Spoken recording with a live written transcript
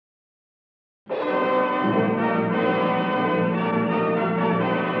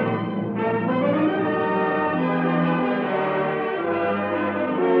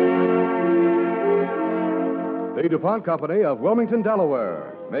DuPont Company of Wilmington,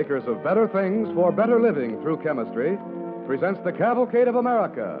 Delaware, makers of better things for better living through chemistry, presents the Cavalcade of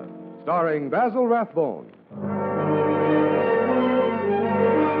America, starring Basil Rathbone.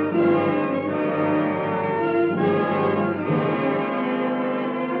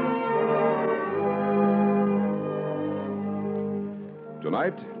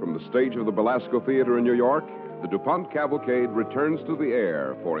 Tonight, from the stage of the Belasco Theater in New York, the DuPont Cavalcade returns to the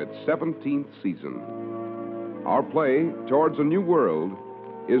air for its 17th season. Our play, Towards a New World,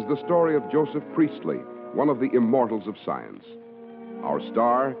 is the story of Joseph Priestley, one of the immortals of science. Our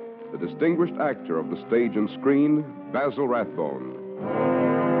star, the distinguished actor of the stage and screen, Basil Rathbone.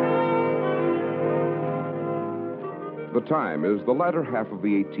 The time is the latter half of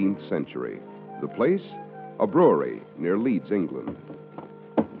the 18th century. The place, a brewery near Leeds, England.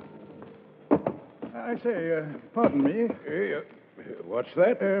 I say, pardon me. What's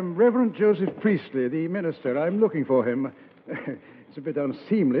that? Reverend Joseph Priestley, the minister. I'm looking for him. It's a bit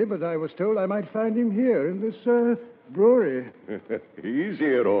unseemly, but I was told I might find him here in this brewery. He's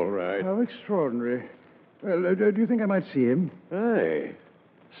here, all right. How extraordinary. Well, do you think I might see him? Aye.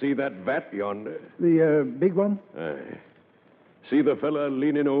 See that vat yonder? The big one? Aye. See the fella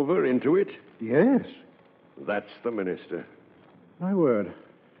leaning over into it? Yes. That's the minister. My word.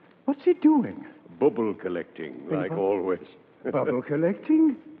 What's he doing? Bubble collecting, like always. Bubble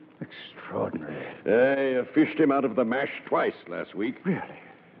collecting? Extraordinary. I fished him out of the mash twice last week. Really?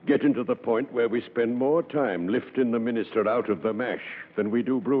 Getting to the point where we spend more time lifting the minister out of the mash than we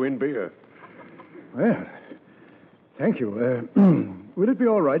do brewing beer. Well, thank you. Would it be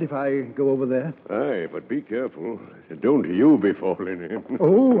all right if I go over there? Aye, but be careful. Don't you be falling in.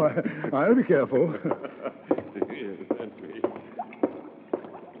 Oh, I'll be careful.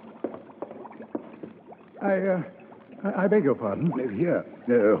 I beg your pardon. Here,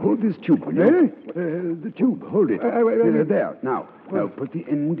 hold this tube, will you? The tube, hold it. There, now. Now, put the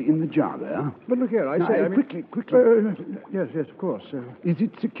end in the jar there. But look here, Quickly. Yes, of course. Is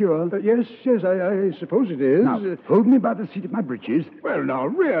it secure? Yes, I suppose it is. Now, hold me by the seat of my breeches. Well, now,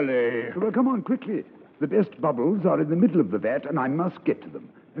 really? Well, come on, quickly. The best bubbles are in the middle of the vat, and I must get to them.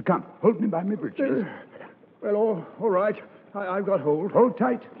 Come, hold me by my breeches. Well, all right. I've got hold. Hold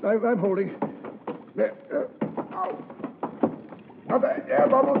tight. I'm holding. There. Now, the air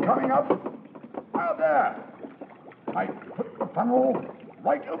bubble coming up. Now, there. I put the funnel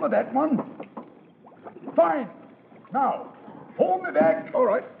right over that one. Fine. Now, hold me back. All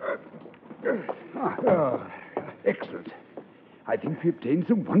right. Excellent. I think we obtained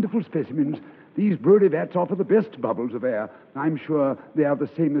some wonderful specimens. These brewery vats offer the best bubbles of air. I'm sure they are the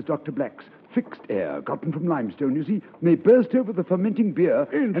same as Dr. Black's. Fixed air, gotten from limestone, you see. They burst over the fermenting beer.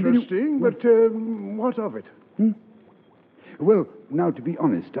 Interesting, but what of it? Well, now, to be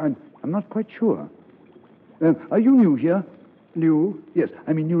honest, I'm not quite sure. Are you new here? New? Yes,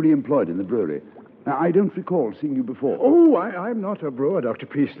 I mean newly employed in the brewery. I don't recall seeing you before. Oh, I'm not a brewer, Dr.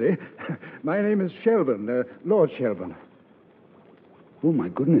 Priestley. My name is Shelburne, Lord Shelburne. Oh, my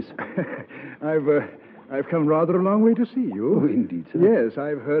goodness. I've come rather a long way to see you. Oh, indeed, sir. Yes,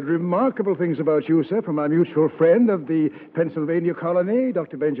 I've heard remarkable things about you, sir, from our mutual friend of the Pennsylvania colony,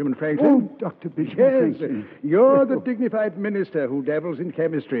 Dr. Benjamin Franklin. Oh, Dr. Benjamin Franklin. You're the dignified minister who dabbles in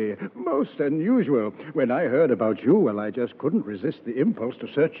chemistry. Most unusual. When I heard about you, well, I just couldn't resist the impulse to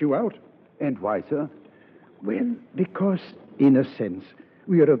search you out. And why, sir? Well, because, in a sense,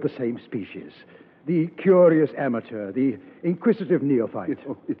 we are of the same species. The curious amateur, the inquisitive neophyte.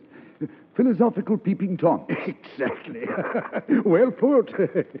 Philosophical peeping Tom. Exactly. Well put.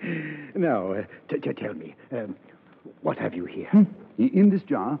 Now, tell me, what have you here? In this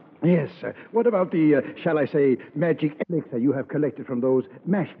jar? Yes. What about the, shall I say, magic elixir you have collected from those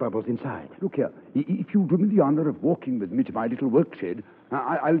mash bubbles inside? Look here. If you do me the honor of walking with me to my little work shed,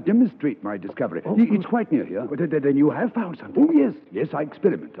 I'll demonstrate my discovery. Oh, it's quite near here. Then you have found something. Oh, yes. Yes, I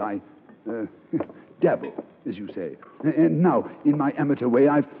experiment. I dabble, as you say. And now, in my amateur way,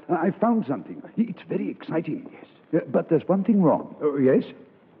 I've found something. It's very exciting. Yes. But there's one thing wrong. Oh, yes?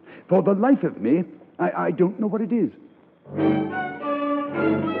 For the life of me, I don't know what it is.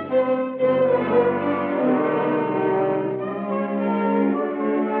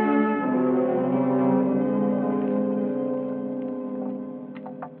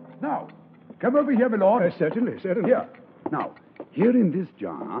 Now, come over here, my lord. Certainly. Here. Now, here in this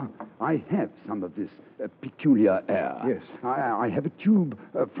jar, I have some of this peculiar air. Yes. I have a tube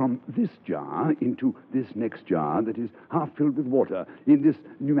from this jar into this next jar that is half filled with water in this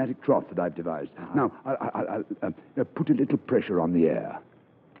pneumatic trough that I've devised. Now, I'll put a little pressure on the air.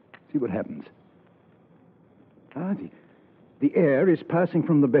 See what happens. The air is passing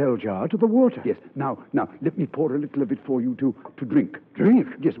from the bell jar to the water. Yes. Now, let me pour a little of it for you to drink. Drink?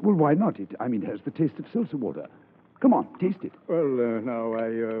 Yes, well, why not? It has the taste of seltzer water. Come on, taste it. Well, now I...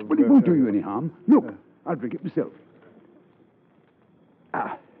 Well, it won't do you any harm. Look, I'll drink it myself.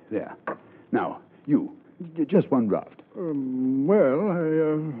 Ah, there. Now, you, just one draught.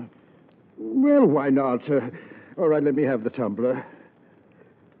 Well, why not? All right, let me have the tumbler.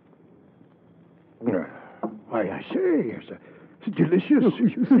 Why, I say, it's delicious.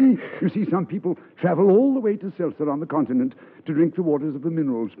 You see, some people travel all the way to Seltzer on the continent to drink the waters of the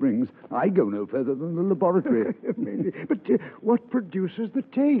mineral springs. I go no further than the laboratory. But what produces the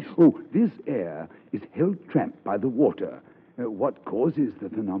taste? Oh, this air is held trapped by the water. What causes the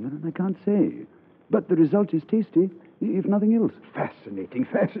phenomenon, I can't say. But the result is tasty, if nothing else. Fascinating.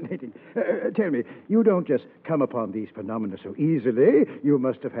 Tell me, you don't just come upon these phenomena so easily. You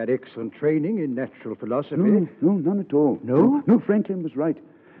must have had excellent training in natural philosophy. No, none at all. No? No, Franklin was right.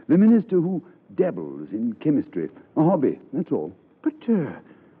 The minister who dabbles in chemistry. A hobby, that's all. But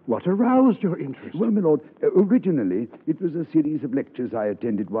what aroused your interest? Well, my lord, originally it was a series of lectures I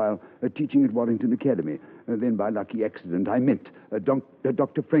attended while teaching at Warrington Academy. Then, by lucky accident, I met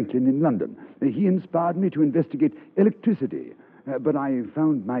Dr. Franklin in London. He inspired me to investigate electricity. But I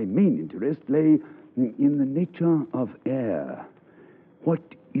found my main interest lay in the nature of air. What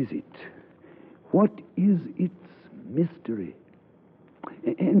is it? What is its mystery?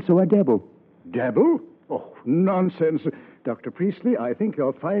 And so I dabble. Dabble? Oh, nonsense. Dr. Priestley, I think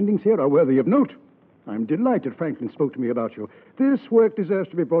your findings here are worthy of note. I'm delighted Franklin spoke to me about you. This work deserves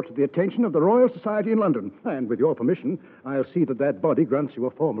to be brought to the attention of the Royal Society in London. And with your permission, I'll see that that body grants you a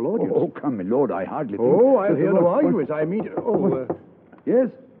formal audience. Oh, come, my lord, I hardly think... Oh, I'll hear no arguments. I mean...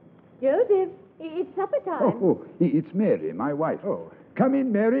 Yes? Joseph, it's supper time. Oh, it's Mary, my wife. Oh. Come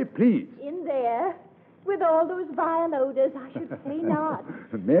in, Mary, please. In there, with all those vile odors, I should say not.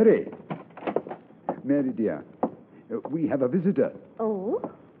 Mary, dear, we have a visitor. Oh?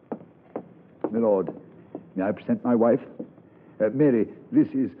 My lord, may I present my wife? Mary, this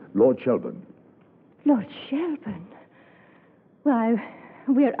is Lord Shelburne. Lord Shelburne? Why,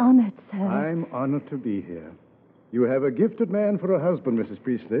 we're honored, sir. I'm honored to be here. You have a gifted man for a husband, Mrs.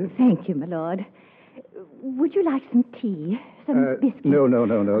 Priestley. Thank you, my lord. Would you like some tea? Some biscuits?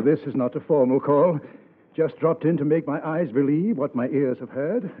 No. This is not a formal call. Just dropped in to make my eyes believe what my ears have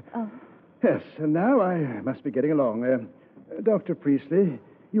heard. Oh. Yes, and now I must be getting along. Dr. Priestley,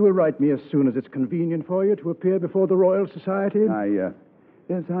 you will write me as soon as it's convenient for you to appear before the Royal Society? I'll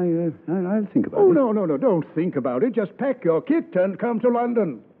think about it. Oh, no, don't think about it. Just pack your kit and come to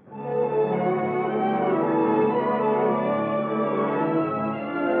London.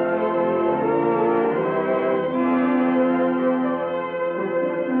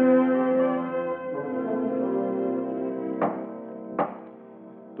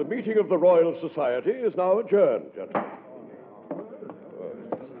 The meeting of the Royal Society is now adjourned, gentlemen.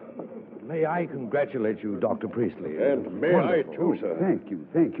 May I congratulate you, Dr. Priestley? And may I, too, sir. Thank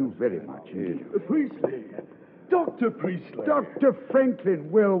you very much. Priestley. Dr. Priestley. Dr. Franklin,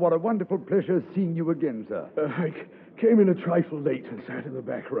 well, what a wonderful pleasure seeing you again, sir. I came in a trifle late and sat in the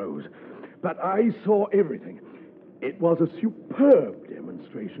back rows, but I saw everything. It was a superb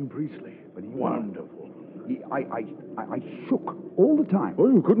demonstration, Priestley. Wonderful. I shook all the time. Oh,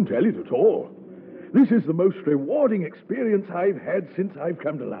 you couldn't tell it at all. This is the most rewarding experience I've had since I've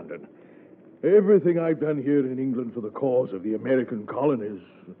come to London. Everything I've done here in England for the cause of the American colonies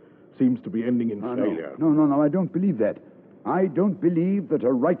seems to be ending in failure. No, I don't believe that. I don't believe that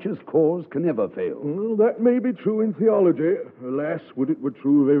a righteous cause can ever fail. Well, that may be true in theology. Alas, would it were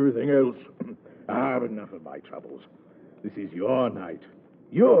true of everything else. But enough of my troubles. This is your night.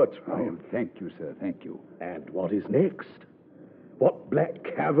 Your triumph. Oh, thank you, sir, thank you. And what is next? What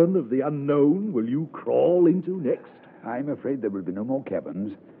black cavern of the unknown will you crawl into next? I'm afraid there will be no more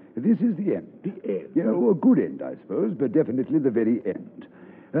caverns. This is the end. The end? You know, a good end, I suppose, but definitely the very end.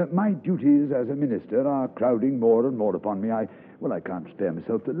 My duties as a minister are crowding more and more upon me. I can't spare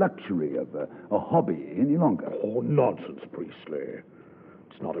myself the luxury of a hobby any longer. Oh, nonsense, Priestley.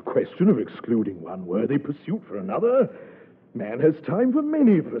 It's not a question of excluding one worthy pursuit for another. Man has time for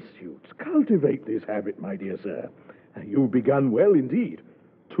many pursuits. Cultivate this habit, my dear sir. You've begun well indeed.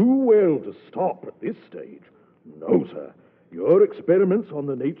 Too well to stop at this stage. No, sir. Your experiments on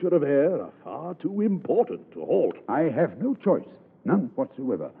the nature of air are far too important to halt. I have no choice. None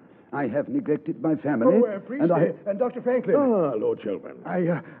whatsoever. I have neglected my family. Priestley and Dr. Franklin. Ah, Lord Shelburne.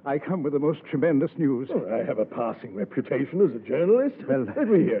 I come with the most tremendous news. Oh, I have a passing reputation as a journalist. Well, let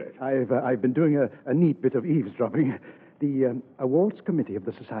me hear it. I've been doing a neat bit of eavesdropping. The awards committee of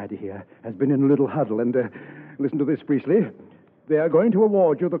the society here has been in a little huddle, and listen to this, Priestley. They are going to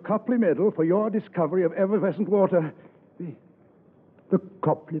award you the Copley Medal for your discovery of effervescent water. The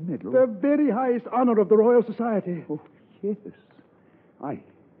Copley Medal? The very highest honor of the Royal Society. Oh, yes.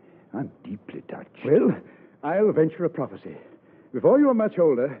 I'm deeply touched. Well, I'll venture a prophecy. Before you are much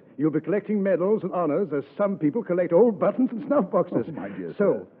older, you'll be collecting medals and honors as some people collect old buttons and snuff boxes. Oh, my dear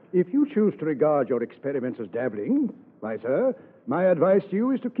So, if you choose to regard your experiments as dabbling, why, sir, my advice to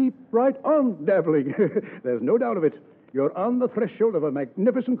you is to keep right on dabbling. There's no doubt of it. You're on the threshold of a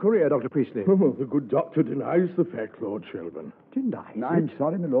magnificent career, Dr. Priestley. Oh, the good doctor denies the fact, Lord Shelburne. Denies it? I'm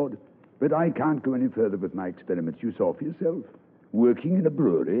sorry, my lord, but I can't go any further with my experiments. You saw for yourself. Working in a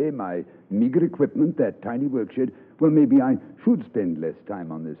brewery, my meager equipment, that tiny workshed, well, maybe I should spend less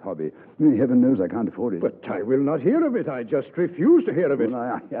time on this hobby. Heaven knows I can't afford it. But I will not hear of it. I just refuse to hear of it.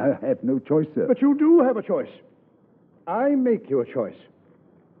 Well, I have no choice, sir. But you do have a choice. I make you a choice.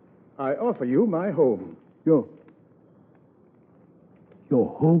 I offer you my home. Your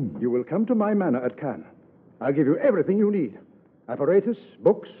home? You will come to my manor at Cannes. I'll give you everything you need. Apparatus,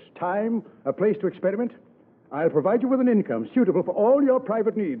 books, time, a place to experiment. I'll provide you with an income suitable for all your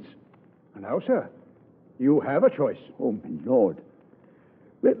private needs. And now, sir, you have a choice. Oh, my lord.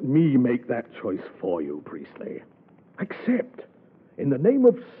 Let me make that choice for you, Priestley. Accept. In the name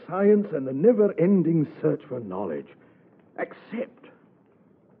of science and the never-ending search for knowledge. Accept.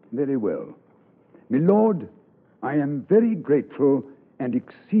 Very well. My lord, I am very grateful and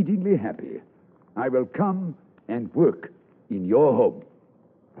exceedingly happy. I will come and work in your home.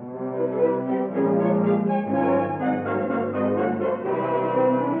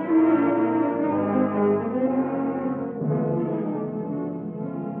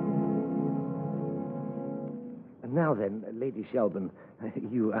 Now then, Lady Shelburne,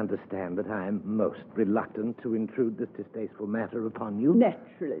 you understand that I am most reluctant to intrude this distasteful matter upon you.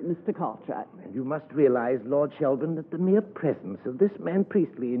 Naturally, Mr. Cartwright. And you must realize, Lord Shelburne, that the mere presence of this man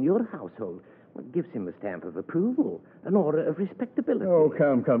Priestley in your household gives him a stamp of approval, an aura of respectability. Oh,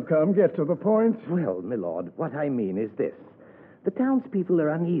 come. Get to the point. Well, my lord, what I mean is this. The townspeople are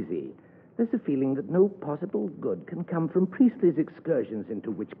uneasy. There's a feeling that no possible good can come from Priestley's excursions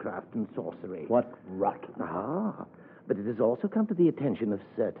into witchcraft and sorcery. What rot. Ah, but it has also come to the attention of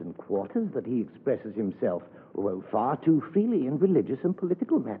certain quarters that he expresses himself, well, far too freely in religious and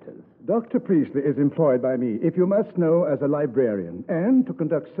political matters. Dr. Priestley is employed by me, if you must know, as a librarian, and to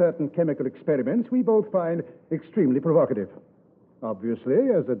conduct certain chemical experiments we both find extremely provocative.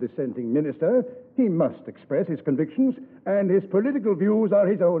 Obviously, as a dissenting minister, he must express his convictions, and his political views are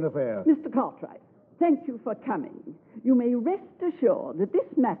his own affair. Mr. Cartwright, thank you for coming. You may rest assured that this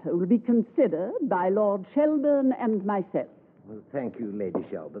matter will be considered by Lord Shelburne and myself. Well, thank you, Lady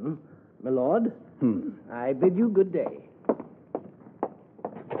Shelburne. My lord, I bid you good day.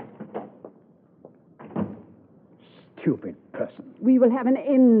 Stupid person. We will have an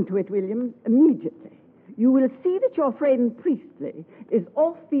end to it, William, immediately. You will see that your friend Priestley is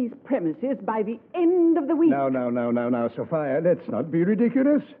off these premises by the end of the week. Now, Sophia, let's not be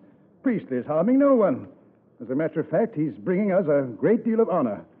ridiculous. Priestley is harming no one. As a matter of fact, he's bringing us a great deal of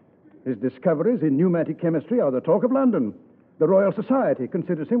honor. His discoveries in pneumatic chemistry are the talk of London. The Royal Society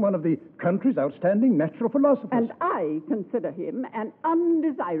considers him one of the country's outstanding natural philosophers. And I consider him an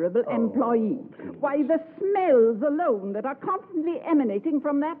undesirable employee. Why, the smells alone that are constantly emanating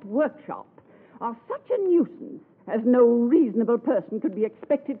from that workshop are such a nuisance as no reasonable person could be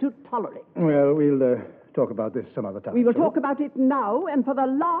expected to tolerate. Well, we'll talk about this some other time. We will talk about it now and for the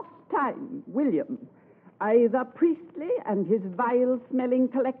last time, William. Either Priestley and his vile-smelling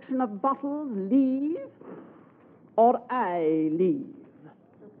collection of bottles leave, or I leave.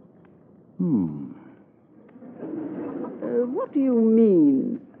 What do you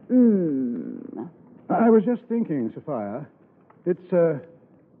mean, I was just thinking, Sophia, it's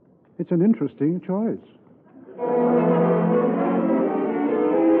an interesting choice.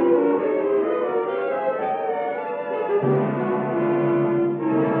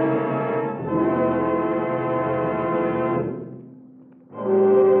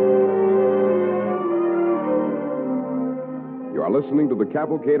 You are listening to the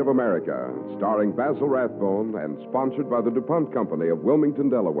Cavalcade of America, starring Basil Rathbone and sponsored by the DuPont Company of Wilmington,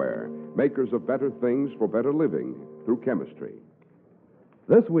 Delaware, makers of better things for better living through chemistry.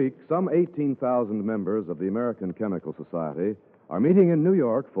 This week, some 18,000 members of the American Chemical Society are meeting in New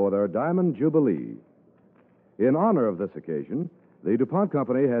York for their Diamond Jubilee. In honor of this occasion, the DuPont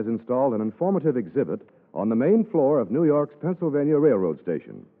Company has installed an informative exhibit on the main floor of New York's Pennsylvania Railroad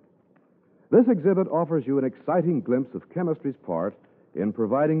Station. This exhibit offers you an exciting glimpse of chemistry's part in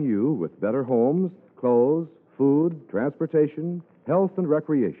providing you with better homes, clothes, food, transportation, health, and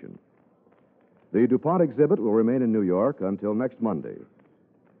recreation. The DuPont exhibit will remain in New York until next Monday.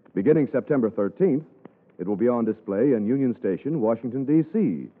 Beginning September 13th, it will be on display in Union Station, Washington,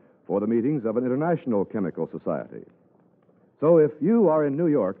 D.C., for the meetings of an international chemical society. So if you are in New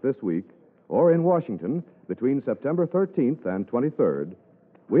York this week or in Washington between September 13th and 23rd,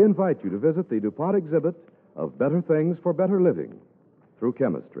 we invite you to visit the DuPont exhibit of better things for better living through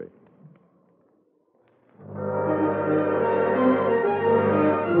chemistry.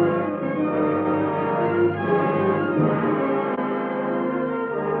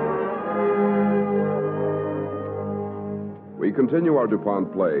 We continue our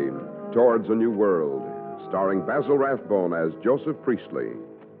DuPont play, Towards a New World, starring Basil Rathbone as Joseph Priestley.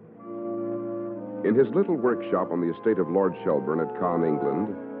 In his little workshop on the estate of Lord Shelburne at Caen,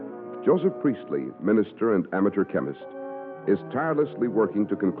 England, Joseph Priestley, minister and amateur chemist, is tirelessly working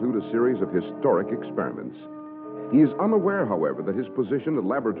to conclude a series of historic experiments. He is unaware, however, that his position and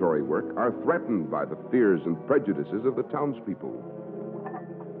laboratory work are threatened by the fears and prejudices of the townspeople.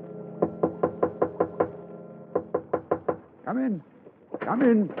 Come in. Come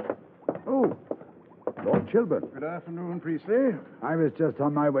in. Oh, Lord Shelburne. Good afternoon, Priestley. I was just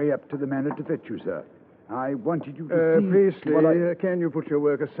on my way up to the manor to fetch you, sir. I wanted you to see... Priestley, what I... can you put your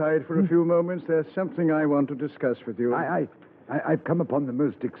work aside for a few moments? There's something I want to discuss with you. I've come upon the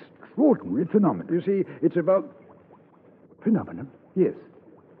most extraordinary phenomenon. You see, it's about... Phenomenon? Yes.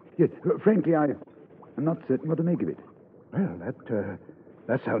 Yes. Frankly, I'm not certain what to make of it. Well,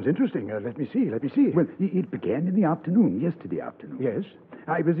 that sounds interesting. Let me see. Well, it began in the afternoon, yesterday afternoon. Yes?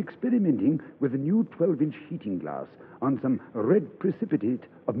 I was experimenting with a new 12-inch heating glass on some red precipitate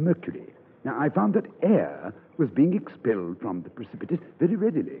of mercury. Now, I found that air was being expelled from the precipitate very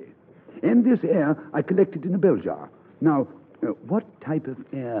readily. And this air I collected in a bell jar. Now, what type of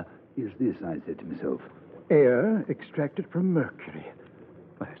air is this, I said to myself. Air extracted from mercury.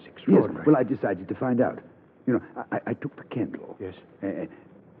 Well, that's extraordinary. Yes, well, I decided to find out. You know, I took the candle. Yes.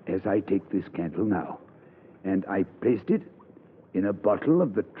 As I take this candle now, and I placed it in a bottle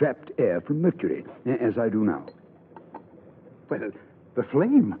of the trapped air from mercury, as I do now. Well, the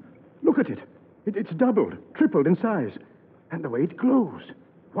flame. Look at it. It's doubled, tripled in size. And the way it glows.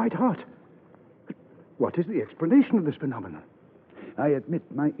 White hot. What is the explanation of this phenomenon? I admit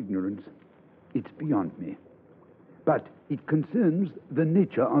my ignorance. It's beyond me. But it concerns the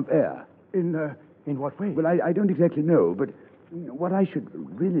nature of air. In what way? Well, I don't exactly know, but what I should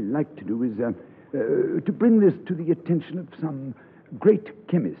really like to do is to bring this to the attention of some great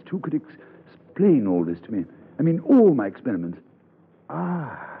chemist who could explain all this to me. I mean, all my experiments.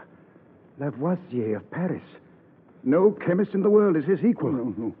 Ah, Lavoisier of Paris. No chemist in the world is his equal.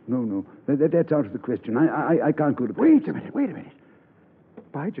 No. That's out of the question. I can't go to Wait a minute.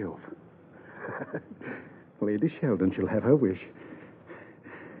 By Jove. Lady Sheldon shall have her wish.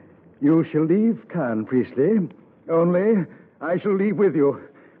 You shall leave Caen, Priestley. Only I shall leave with you.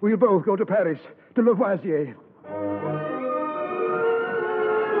 We'll both go to Paris, to Lavoisier.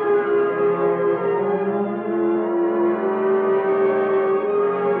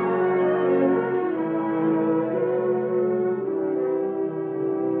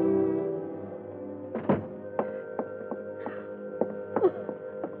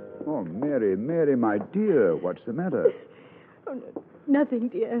 Oh, Mary, my dear, what's the matter? Oh, no, nothing,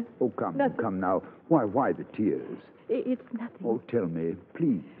 dear. Oh, come now. Why the tears? It's nothing. Oh, tell me,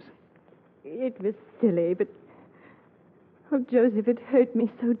 please. It was silly, but... Oh, Joseph, it hurt me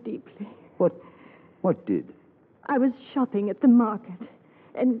so deeply. What did? I was shopping at the market,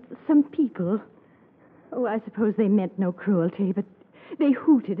 and some people... Oh, I suppose they meant no cruelty, but they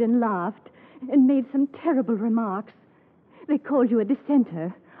hooted and laughed and made some terrible remarks. They called you a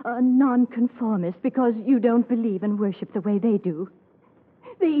dissenter, a nonconformist, because you don't believe and worship the way they do.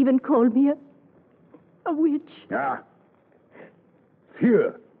 They even called me a witch. Ah.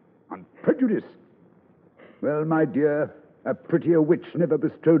 Fear and prejudice. Well, my dear, a prettier witch never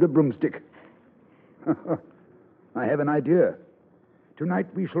bestrode a broomstick. I have an idea. Tonight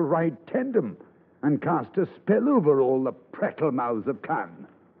we shall ride tandem and cast a spell over all the prattle mouths of Caen.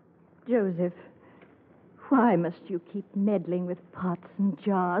 Joseph, why must you keep meddling with pots and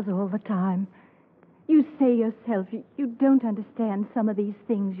jars all the time? You say yourself you don't understand some of these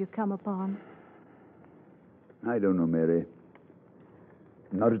things you come upon. I don't know, Mary.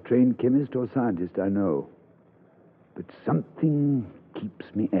 I'm not a trained chemist or scientist, I know. But something keeps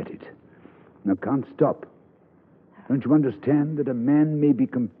me at it. And I can't stop. Don't you understand that a man may be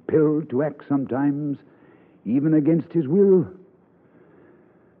compelled to act sometimes, even against his will?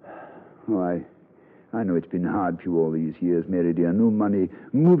 Oh, I know it's been hard for you all these years, Mary, dear. No money,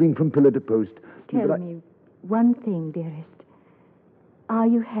 moving from pillar to post. Tell me one thing, dearest. Are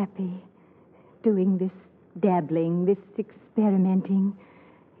you happy? doing this dabbling, this experimenting,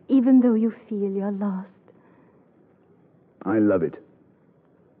 even though you feel you're lost? I love it.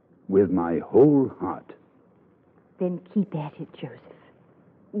 With my whole heart. Then keep at it, Joseph.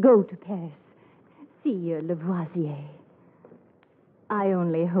 Go to Paris. See your Lavoisier. I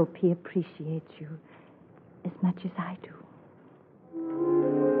only hope he appreciates you as much as I do.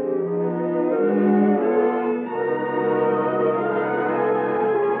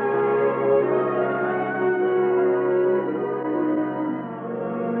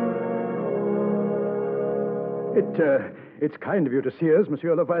 It's kind of you to see us,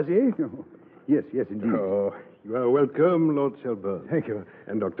 Monsieur Lavoisier. Yes, indeed. Oh, you are welcome, Lord Shelburne. Thank you.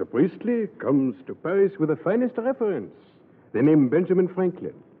 And Dr. Priestley comes to Paris with the finest reference. The name Benjamin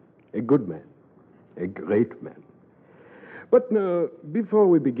Franklin. A good man. A great man. But now, before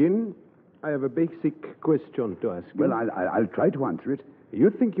we begin, I have a basic question to ask you. Well, I'll try to answer it. You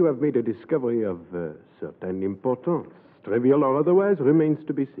think you have made a discovery of certain importance, trivial or otherwise, remains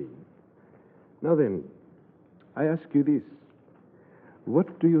to be seen. Now then, I ask you this.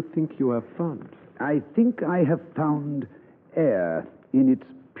 What do you think you have found? I think I have found air in its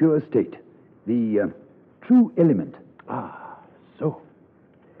pure state. The true element. Ah, so.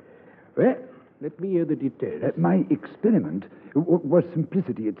 Well, let me hear the details. My experiment was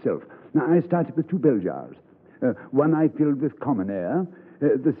simplicity itself. Now, I started with 2 bell jars. One I filled with common air.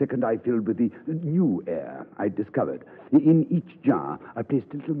 The second I filled with the new air I discovered. In each jar, I placed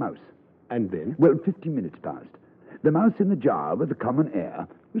a little mouse. And then? Well, 15 minutes passed. The mouse in the jar with the common air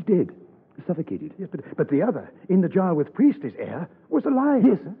was dead, suffocated. Yes, but the other, in the jar with Priestley's air, was alive.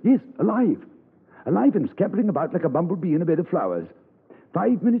 Yes, alive. Alive and scampering about like a bumblebee in a bed of flowers.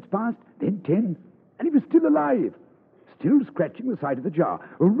 5 minutes passed, then 10, and he was still alive. Still scratching the side of the jar,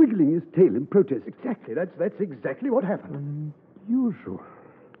 wriggling his tail in protest. Exactly. That's exactly what happened. Unusual.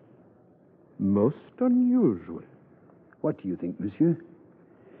 Most unusual. What do you think, monsieur?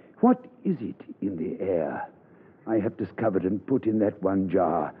 What is it in the air I have discovered and put in that one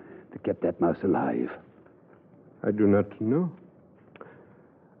jar that kept that mouse alive? I do not know.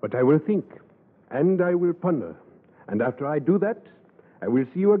 But I will think, and I will ponder. And after I do that, I will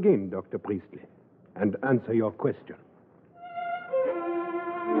see you again, Dr. Priestley, and answer your question.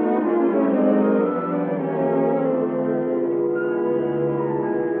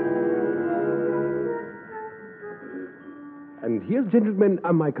 And here, gentlemen,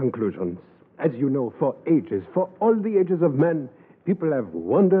 are my conclusions. As you know, for ages, for all the ages of man, people have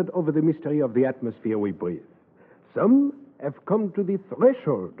wondered over the mystery of the atmosphere we breathe. Some have come to the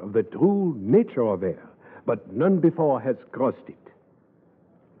threshold of the true nature of air, but none before has crossed it.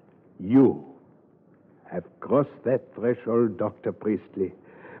 You have crossed that threshold, Dr. Priestley.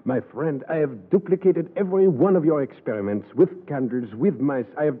 My friend, I have duplicated every one of your experiments with candles, with mice.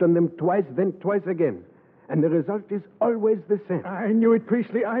 I have done them twice, then twice again. And the result is always the same. I knew it,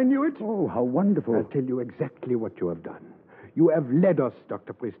 Priestley. I knew it. Oh, how wonderful. I'll tell you exactly what you have done. You have led us,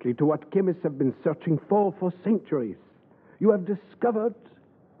 Dr. Priestley, to what chemists have been searching for centuries. You have discovered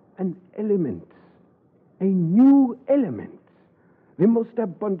an element, a new element, the most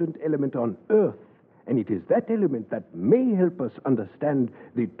abundant element on Earth. And it is that element that may help us understand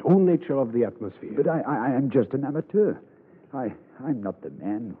the true nature of the atmosphere. But I am just an amateur. I'm not the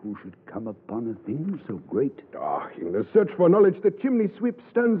man who should come upon a thing so great. Ah, in the search for knowledge, the chimney sweep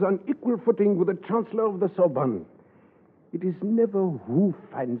stands on equal footing with the Chancellor of the Sorbonne. It is never who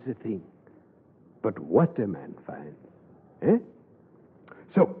finds a thing, but what a man finds. Eh?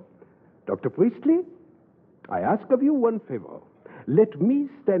 So, Dr. Priestley, I ask of you one favor. Let me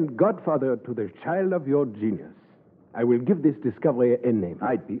stand godfather to the child of your genius. I will give this discovery a name.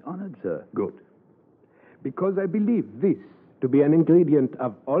 I'd be honored, sir. Good. Because I believe this to be an ingredient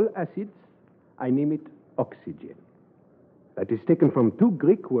of all acids, I name it oxygen. That is taken from 2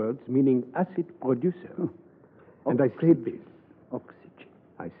 Greek words meaning acid producer. Oh. And I say this. Oxygen.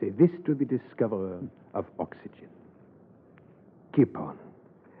 I say this to the discoverer of oxygen. Keep on.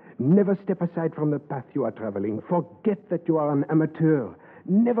 Never step aside from the path you are traveling. Forget that you are an amateur.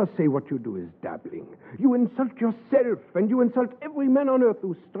 Never say what you do is dabbling. You insult yourself, and you insult every man on earth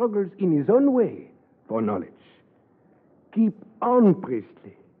who struggles in his own way for knowledge. Keep on,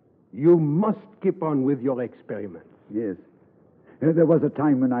 Priestley. You must keep on with your experiments. Yes. There was a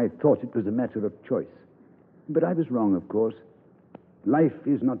time when I thought it was a matter of choice. But I was wrong, of course. Life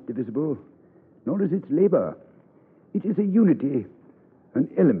is not divisible, nor is its labor. It is a unity, an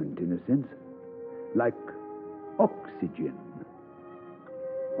element in a sense, like oxygen.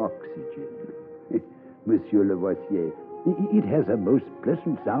 Oxygen. Monsieur Lavoisier, it has a most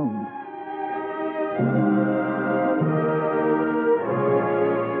pleasant sound.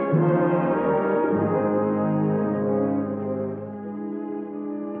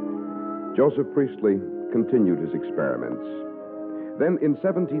 Joseph Priestley continued his experiments. Then, in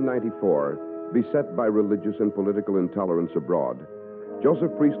 1794, beset by religious and political intolerance abroad,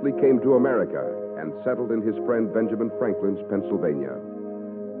 Joseph Priestley came to America and settled in his friend Benjamin Franklin's Pennsylvania.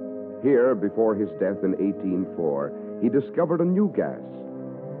 Here, before his death in 1804, he discovered a new gas,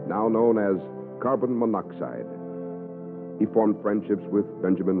 now known as carbon monoxide. He formed friendships with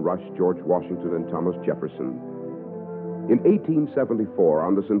Benjamin Rush, George Washington, and Thomas Jefferson. In 1874,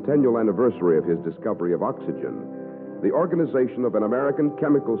 on the centennial anniversary of his discovery of oxygen, the organization of an American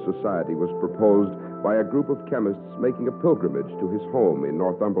Chemical Society was proposed by a group of chemists making a pilgrimage to his home in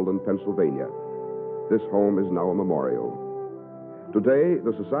Northumberland, Pennsylvania. This home is now a memorial. Today,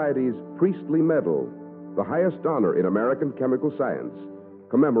 the Society's Priestley Medal, the highest honor in American chemical science,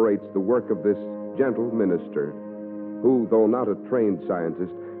 commemorates the work of this gentle minister who, though not a trained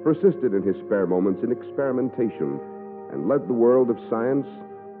scientist, persisted in his spare moments in experimentation and led the world of science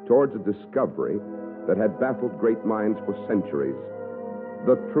towards a discovery that had baffled great minds for centuries: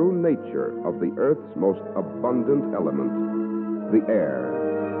 the true nature of the Earth's most abundant element, the air.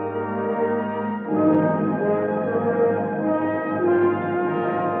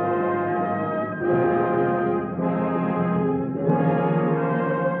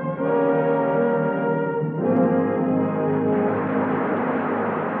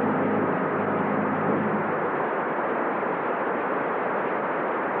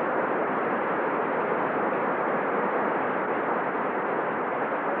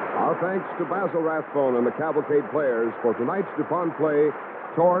 Thanks to Basil Rathbone and the Cavalcade players for tonight's DuPont play,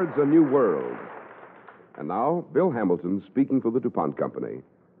 Towards a New World. And now, Bill Hamilton speaking for the DuPont Company.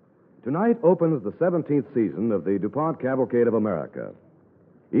 Tonight opens the 17th season of the DuPont Cavalcade of America.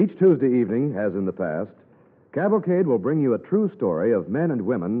 Each Tuesday evening, as in the past, Cavalcade will bring you a true story of men and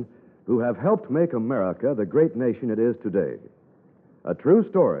women who have helped make America the great nation it is today. A true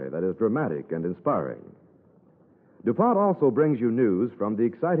story that is dramatic and inspiring. DuPont also brings you news from the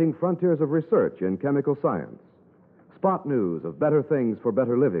exciting frontiers of research in chemical science. Spot news of better things for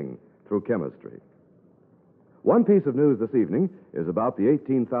better living through chemistry. One piece of news this evening is about the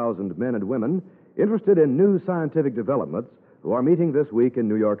 18,000 men and women interested in new scientific developments who are meeting this week in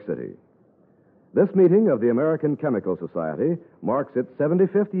New York City. This meeting of the American Chemical Society marks its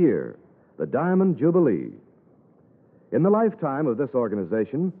 75th year, the Diamond Jubilee. In the lifetime of this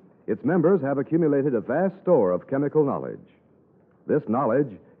organization, its members have accumulated a vast store of chemical knowledge. This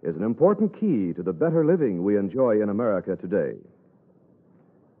knowledge is an important key to the better living we enjoy in America today.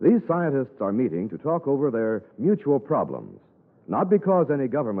 These scientists are meeting to talk over their mutual problems, not because any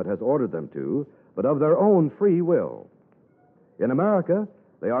government has ordered them to, but of their own free will. In America,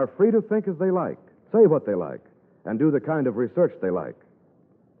 they are free to think as they like, say what they like, and do the kind of research they like.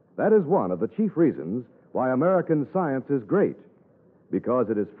 That is one of the chief reasons why American science is great, because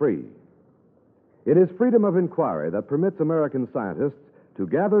it is free. It is freedom of inquiry that permits American scientists to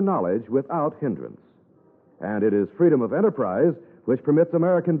gather knowledge without hindrance. And it is freedom of enterprise which permits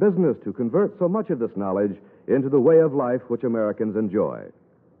American business to convert so much of this knowledge into the way of life which Americans enjoy.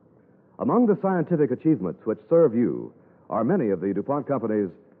 Among the scientific achievements which serve you are many of the DuPont Company's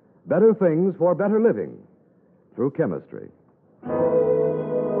better things for better living through chemistry.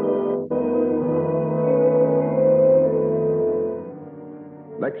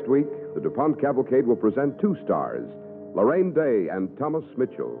 Next week, the DuPont Cavalcade will present two stars, Lorraine Day and Thomas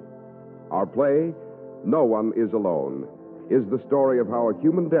Mitchell. Our play, No One Is Alone, is the story of how a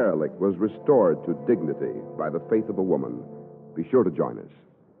human derelict was restored to dignity by the faith of a woman. Be sure to join us.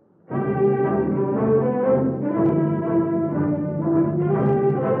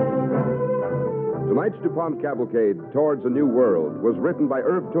 Tonight's DuPont Cavalcade, Towards a New World, was written by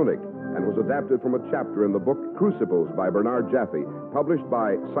Irv Tunick and was adapted from a chapter in the book Crucibles by Bernard Jaffe, published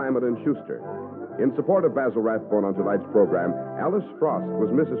by Simon & Schuster. In support of Basil Rathbone on tonight's program, Alice Frost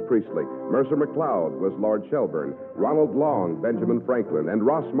was Mrs. Priestley, Mercer McLeod was Lord Shelburne, Ronald Long, Benjamin Franklin, and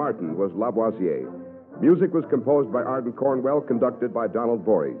Ross Martin was Lavoisier. Music was composed by Arden Cornwell, conducted by Donald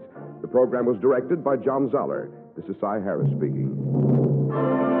Voorhees. The program was directed by John Zoller. This is Cy Harris speaking.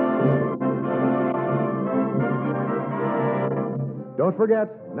 Don't forget,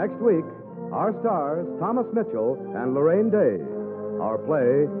 next week, our stars, Thomas Mitchell and Lorraine Day. Our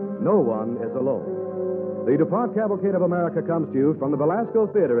play, No One Is Alone. The DuPont Cavalcade of America comes to you from the Belasco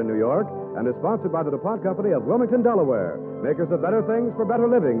Theater in New York and is sponsored by the DuPont Company of Wilmington, Delaware, makers of better things for better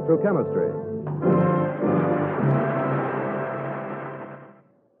living through chemistry.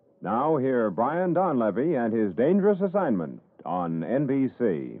 Now, hear Brian Donlevy and his dangerous assignment on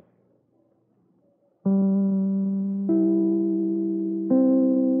NBC.